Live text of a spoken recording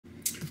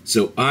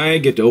So I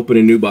get to open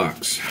a new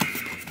box.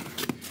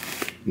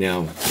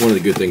 Now, one of the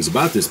good things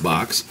about this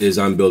box is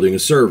I'm building a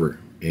server,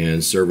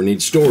 and server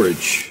needs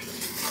storage.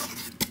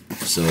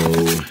 So,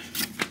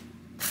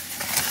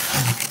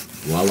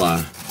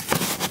 voila,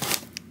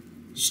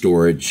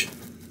 storage.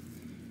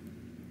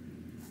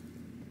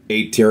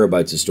 8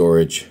 terabytes of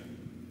storage.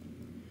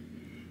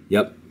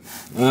 Yep.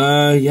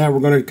 Yeah, we're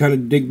going to kind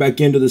of dig back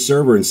into the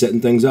server and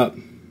setting things up.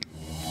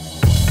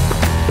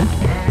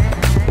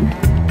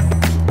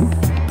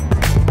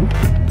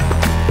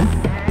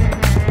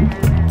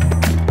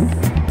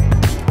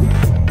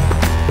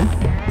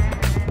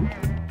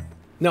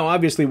 Now,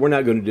 obviously, we're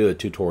not going to do a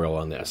tutorial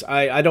on this.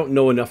 I don't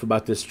know enough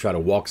about this to try to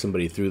walk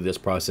somebody through this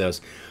process.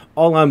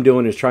 All I'm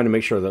doing is trying to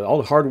make sure that all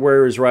the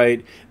hardware is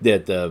right,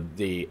 that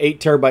the 8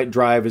 terabyte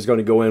drive is going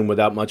to go in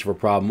without much of a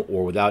problem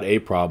or without a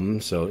problem.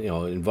 So, you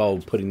know,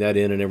 involved putting that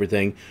in and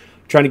everything,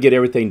 trying to get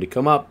everything to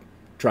come up,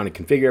 trying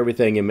to configure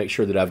everything and make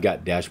sure that I've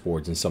got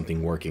dashboards and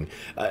something working.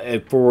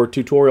 For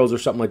tutorials or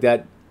something like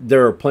that,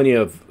 there are plenty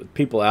of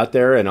people out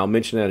there, and I'll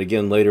mention that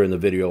again later in the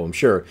video, I'm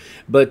sure.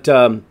 But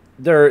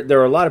there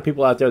are a lot of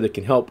people out there that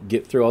can help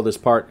get through all this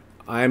part.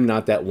 I'm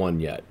not that one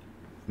yet.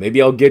 Maybe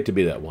I'll get to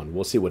be that one.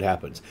 We'll see what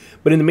happens.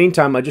 But in the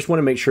meantime, I just want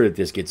to make sure that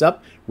this gets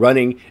up,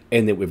 running,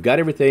 and that we've got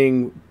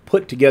everything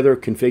put together,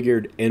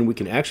 configured, and we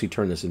can actually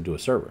turn this into a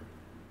server.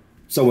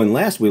 So when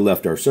last we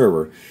left our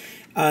server,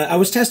 I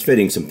was test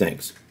fitting some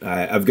things.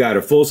 I've got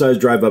a full-size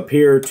drive up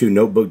here, 2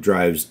 notebook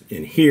drives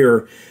in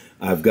here.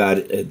 I've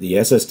got the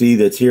SSD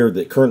that's here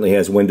that currently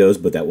has Windows,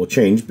 but that will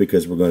change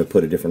because we're going to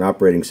put a different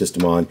operating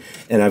system on,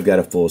 and I've got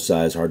a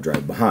full-size hard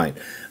drive behind.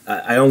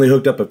 I only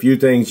hooked up a few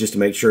things just to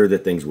make sure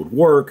that things would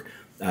work.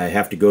 I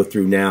have to go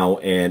through now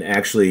and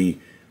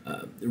actually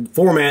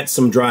format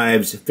some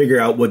drives, figure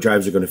out what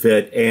drives are going to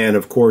fit, and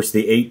of course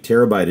the 8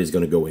 terabyte is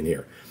going to go in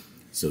here.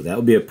 So that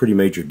will be a pretty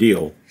major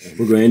deal.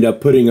 We're going to end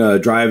up putting a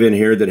drive in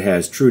here that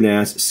has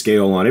TrueNas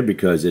scale on it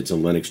because it's a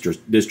Linux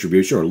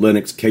distribution, or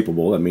Linux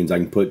capable. That means I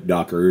can put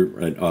Docker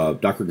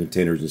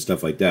containers and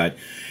stuff like that.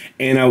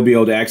 And I will be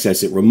able to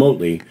access it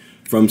remotely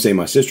from, say,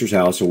 my sister's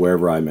house or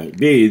wherever I might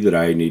be that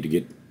I need to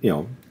get,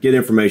 get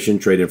information,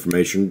 trade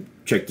information,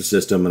 check the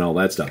system and all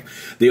that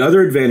stuff. The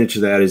other advantage to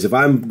that is if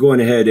I'm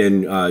going ahead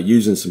and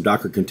using some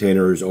Docker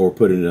containers or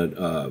putting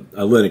a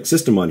Linux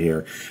system on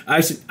here,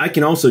 I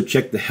can also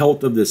check the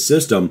health of this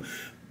system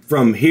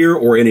from here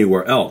or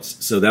anywhere else.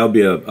 So that would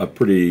be a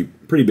pretty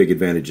big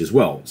advantage as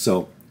well.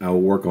 So I'll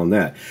work on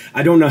that.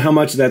 I don't know how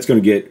much of that's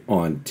going to get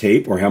on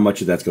tape or how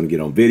much of that's going to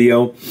get on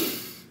video.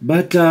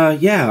 But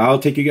yeah, I'll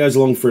take you guys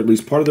along for at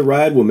least part of the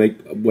ride. We'll make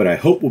what I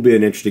hope will be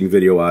an interesting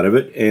video out of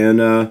it.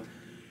 And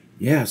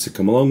yeah, so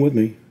come along with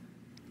me.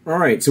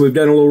 Alright, so we've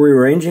done a little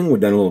rearranging, we've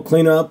done a little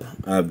cleanup.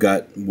 I've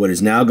got what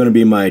is now going to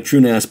be my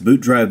TrueNas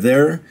boot drive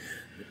there.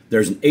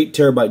 There's an 8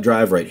 terabyte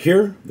drive right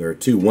here. There are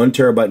 2 1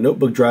 terabyte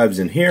notebook drives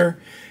in here.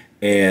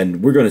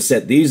 And we're going to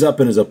set these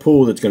up as a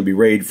pool that's going to be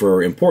RAID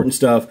for important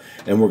stuff.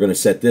 And we're going to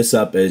set this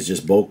up as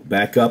just bulk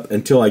backup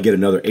until I get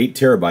another 8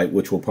 terabyte,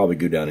 which will probably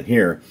go down in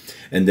here.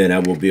 And then I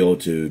will be able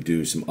to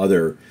do some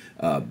other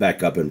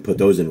backup and put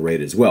those in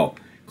RAID as well.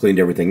 Cleaned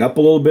everything up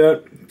a little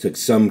bit, took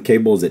some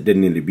cables that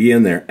didn't need to be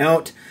in there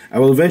out. I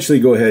will eventually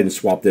go ahead and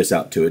swap this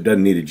out too. It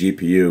doesn't need a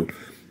GPU,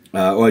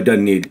 or it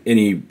doesn't need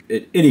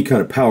any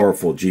kind of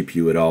powerful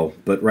GPU at all.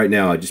 But right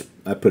now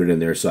I put it in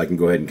there so I can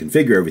go ahead and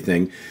configure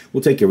everything.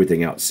 We'll take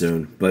everything out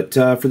soon. But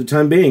for the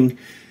time being,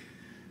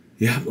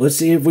 yeah, let's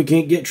see if we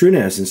can't get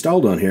TrueNas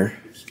installed on here.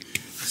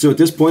 So at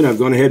this point I've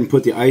gone ahead and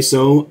put the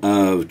ISO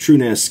of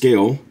TrueNas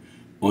scale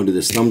onto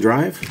this thumb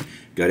drive.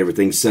 Got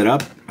everything set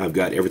up. I've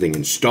got everything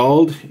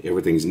installed.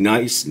 Everything's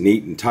nice,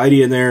 neat, and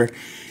tidy in there.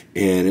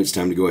 And it's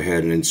time to go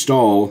ahead and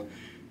install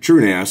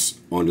TrueNas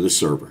onto the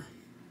server.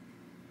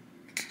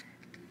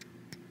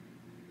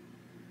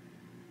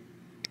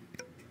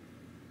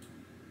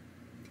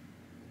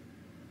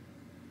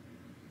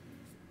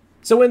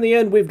 So in the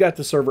end, we've got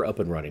the server up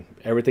and running.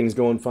 Everything's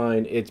going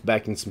fine. It's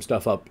backing some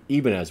stuff up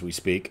even as we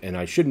speak. And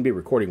I shouldn't be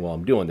recording while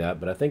I'm doing that,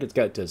 but I think it's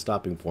got to a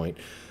stopping point.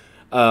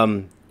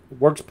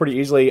 Works pretty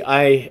easily.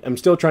 I am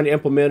still trying to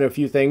implement a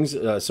few things,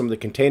 some of the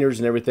containers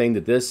and everything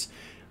that this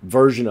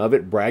version of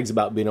it brags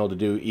about being able to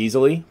do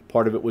easily.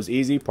 Part of it was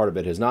easy, part of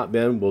it has not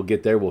been. We'll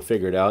get there, we'll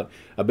figure it out.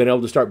 I've been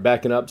able to start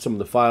backing up some of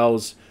the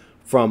files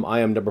from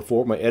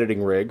IM4, my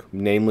editing rig,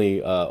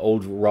 namely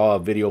old raw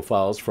video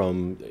files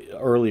from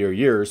earlier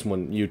years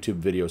when YouTube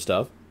video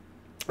stuff.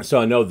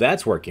 So I know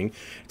that's working.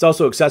 It's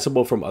also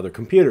accessible from other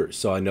computers,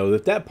 so I know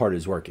that that part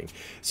is working.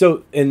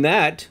 So in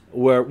that,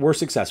 we're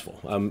successful.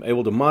 I'm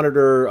able to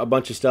monitor a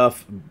bunch of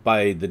stuff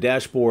by the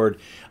dashboard.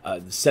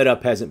 The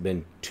setup hasn't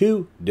been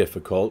too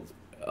difficult.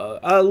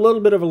 A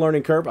little bit of a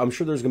learning curve. I'm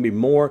sure there's going to be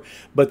more,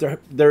 but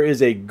there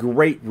is a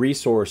great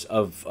resource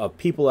of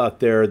people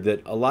out there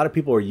that a lot of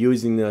people are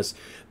using this.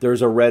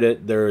 There's a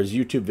Reddit, there's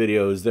YouTube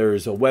videos,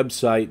 there's a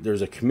website,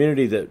 there's a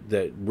community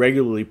that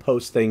regularly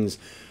posts things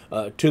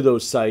to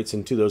those sites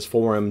and to those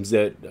forums.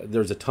 That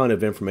there's a ton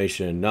of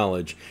information and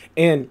knowledge,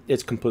 and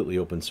it's completely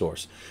open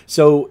source.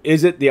 So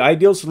is it the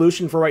ideal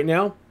solution for right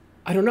now?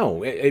 I don't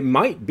know. It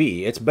might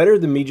be. It's better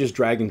than me just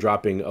drag and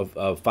dropping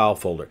a file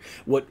folder.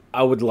 What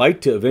I would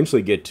like to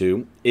eventually get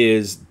to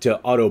is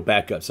to auto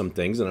backup some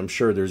things, and I'm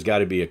sure there's got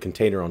to be a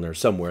container on there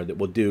somewhere that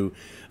will do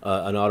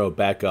an auto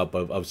backup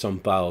of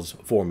some files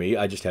for me.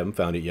 I just haven't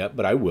found it yet,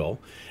 but I will.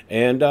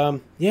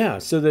 And yeah,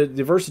 so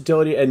the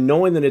versatility and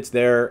knowing that it's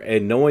there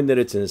and knowing that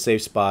it's in a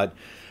safe spot,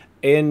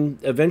 and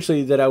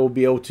eventually that I will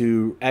be able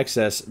to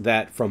access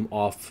that from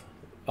off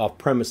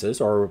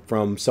premises or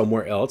from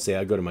somewhere else. Say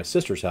I go to my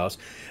sister's house,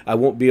 I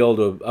won't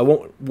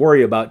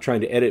worry about trying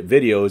to edit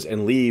videos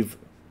and leave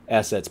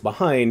assets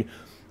behind,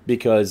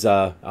 because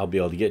I'll be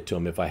able to get to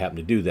them if I happen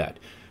to do that.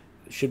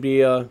 Should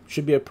be a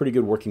pretty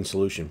good working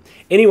solution.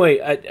 Anyway,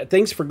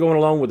 thanks for going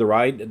along with the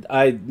ride.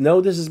 I know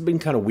this has been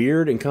kind of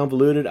weird and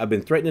convoluted. I've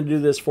been threatening to do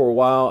this for a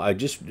while.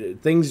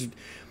 Things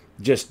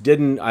just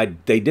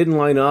they didn't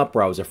line up,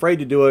 or I was afraid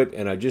to do it,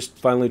 and I just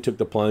finally took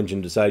the plunge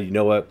and decided, you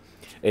know what,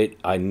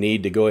 I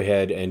need to go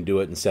ahead and do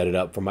it and set it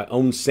up for my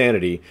own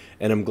sanity,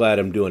 and I'm glad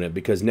I'm doing it,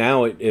 because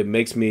now it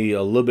makes me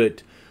a little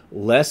bit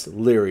less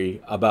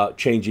leery about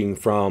changing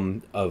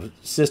from a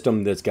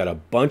system that's got a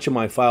bunch of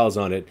my files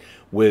on it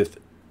with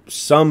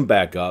some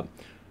backup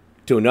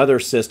to another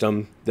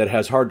system that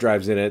has hard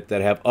drives in it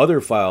that have other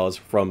files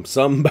from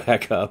some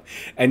backup,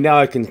 and now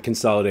I can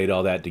consolidate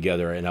all that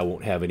together and I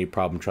won't have any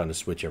problem trying to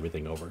switch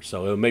everything over.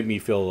 So it'll make me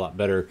feel a lot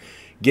better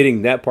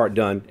getting that part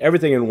done,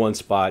 everything in one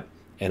spot,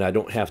 and I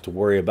don't have to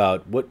worry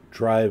about what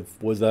drive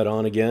was that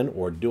on again,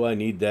 or do I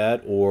need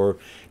that, or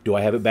do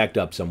I have it backed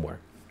up somewhere.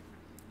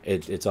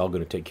 It's all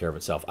going to take care of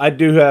itself. I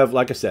do have,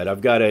 like I said,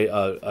 I've got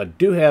I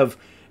do have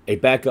a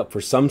backup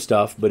for some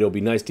stuff, but it'll be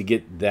nice to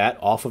get that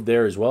off of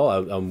there as well.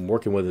 I'm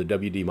working with a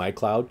WD My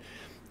Cloud.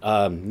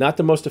 Not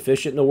the most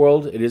efficient in the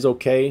world. It is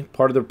okay.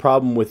 Part of the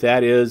problem with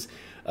that is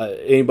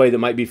anybody that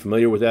might be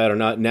familiar with that or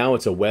not, now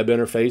it's a web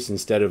interface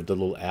instead of the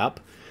little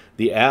app.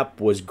 The app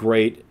was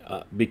great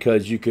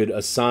because you could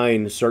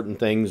assign certain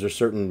things or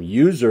certain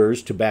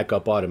users to back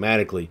up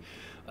automatically.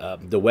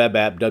 The web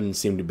app doesn't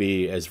seem to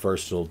be as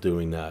versatile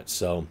doing that.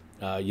 So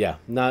yeah,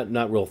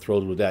 not real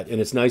thrilled with that. And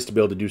it's nice to be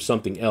able to do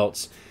something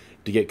else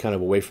to get kind of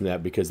away from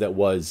that, because that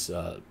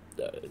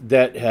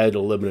had a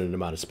limited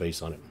amount of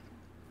space on it.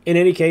 In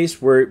any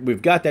case,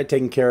 we've got that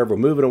taken care of. We're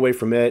moving away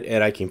from it,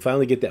 and I can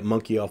finally get that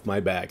monkey off my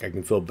back. I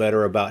can feel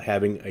better about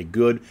having a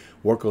good,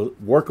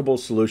 workable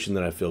solution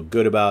that I feel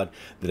good about,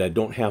 that I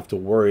don't have to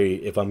worry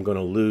if I'm going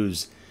to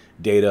lose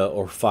data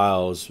or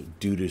files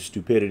due to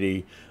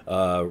stupidity,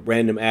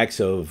 random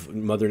acts of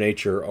Mother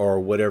Nature,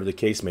 or whatever the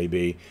case may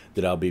be,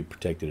 that I'll be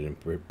protected in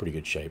pretty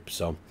good shape.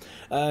 So,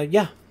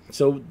 yeah.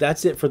 So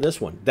that's it for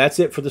this one. That's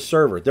it for the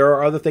server. There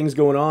are other things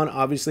going on.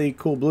 Obviously,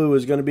 Cool Blue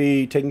is going to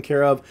be taken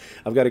care of.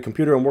 I've got a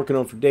computer I'm working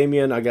on for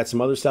Damien. I got some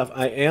other stuff.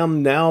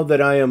 Now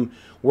that I am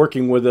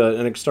working with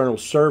an external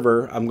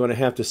server, I'm going to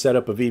have to set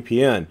up a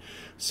VPN.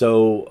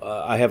 So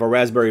I have a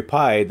Raspberry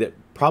Pi that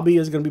probably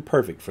is going to be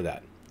perfect for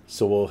that.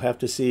 So we'll have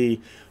to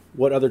see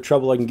what other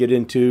trouble I can get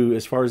into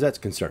as far as that's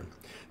concerned.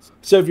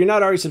 So if you're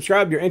not already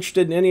subscribed, you're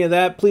interested in any of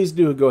that, please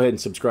do go ahead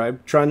and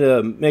subscribe. Trying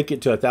to make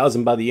it to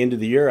 1,000 by the end of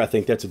the year. I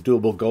think that's a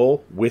doable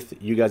goal with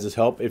you guys'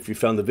 help. If you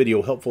found the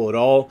video helpful at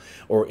all,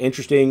 or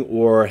interesting,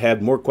 or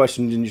have more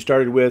questions than you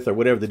started with, or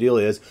whatever the deal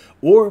is,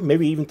 or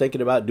maybe even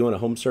thinking about doing a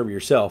home server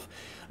yourself,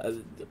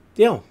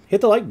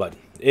 hit the like button.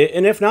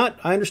 And if not,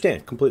 I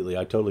understand completely.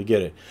 I totally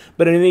get it.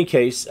 But in any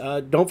case,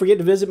 don't forget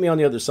to visit me on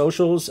the other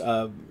socials.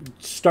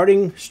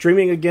 Starting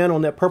streaming again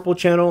on that Purple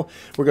channel.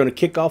 We're going to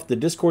kick off the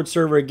Discord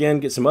server again,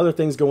 get some other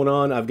things going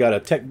on. I've got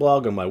a tech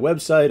blog on my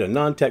website, a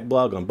non-tech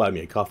blog on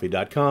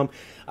buymeacoffee.com.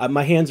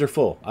 My hands are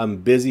full. I'm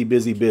busy,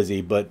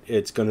 but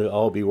it's going to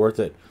all be worth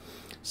it.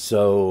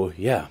 So,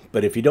 yeah.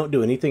 But if you don't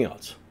do anything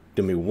else,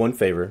 do me one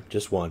favor,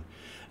 just one,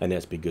 and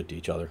that's be good to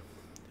each other.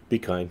 Be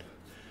kind.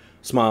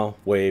 Smile,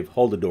 wave,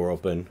 hold the door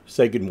open,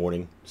 say good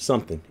morning,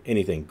 something,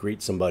 anything,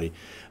 greet somebody.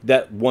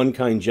 That one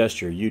kind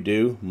gesture you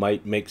do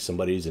might make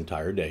somebody's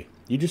entire day.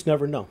 You just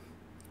never know.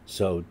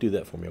 So do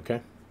that for me,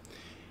 okay?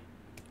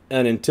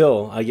 And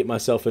until I get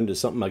myself into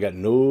something I got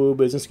no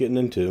business getting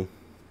into,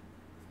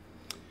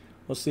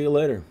 I'll see you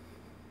later.